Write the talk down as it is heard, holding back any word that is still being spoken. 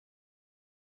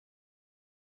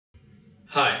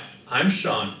Hi, I'm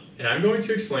Sean, and I'm going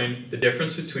to explain the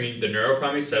difference between the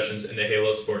Neuropriming Sessions and the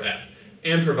Halo Sport app,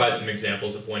 and provide some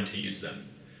examples of when to use them.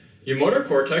 Your motor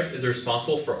cortex is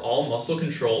responsible for all muscle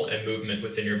control and movement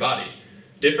within your body.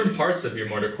 Different parts of your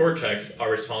motor cortex are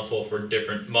responsible for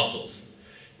different muscles.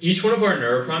 Each one of our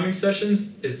Neuropriming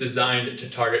Sessions is designed to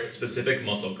target specific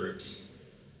muscle groups.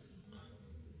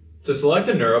 To select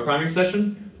a Neuropriming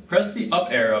Session, press the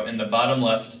up arrow in the bottom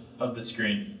left of the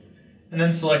screen, and then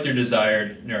select your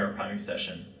desired Neuropriming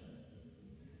Session.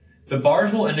 The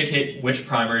bars will indicate which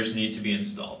primers need to be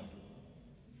installed.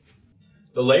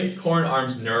 The Legs, Core, and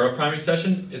Arms Neuropriming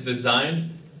Session is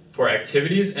designed for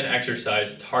activities and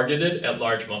exercise targeted at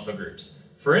large muscle groups.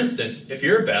 For instance, if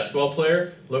you're a basketball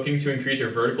player looking to increase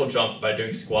your vertical jump by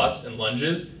doing squats and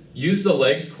lunges, use the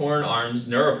Legs, Core, and Arms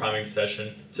Neuropriming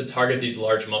Session to target these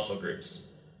large muscle groups.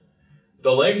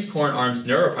 The Legs, Core, and Arms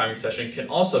Neuropriming Session can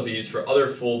also be used for other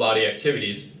full body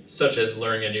activities, such as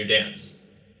learning a new dance.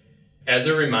 As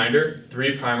a reminder,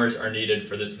 3 primers are needed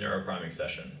for this Neuropriming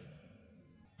Session.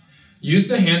 Use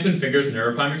the Hands and Fingers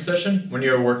Neuropriming Session when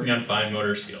you are working on fine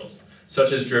motor skills,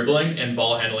 such as dribbling and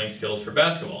ball handling skills for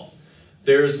basketball.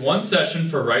 There is 1 session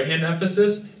for right hand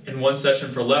emphasis and 1 session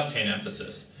for left hand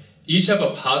emphasis. Each have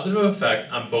a positive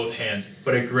effect on both hands,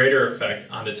 but a greater effect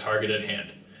on the targeted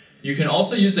hand. You can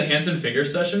also use the Hands and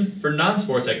Fingers session for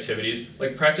non-sports activities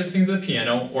like practicing the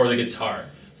piano or the guitar,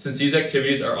 since these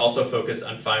activities are also focused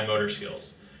on fine motor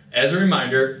skills. As a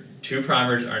reminder, 2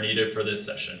 primers are needed for this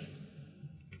session.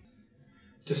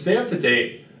 To stay up to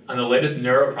date on the latest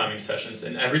Neuropriming Sessions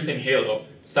and everything Halo,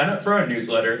 sign up for our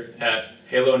newsletter at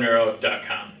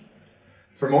haloneuro.com.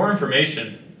 For more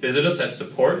information, visit us at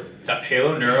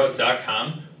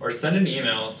support.haloneuro.com or send an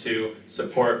email to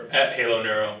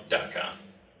support@haloneuro.com.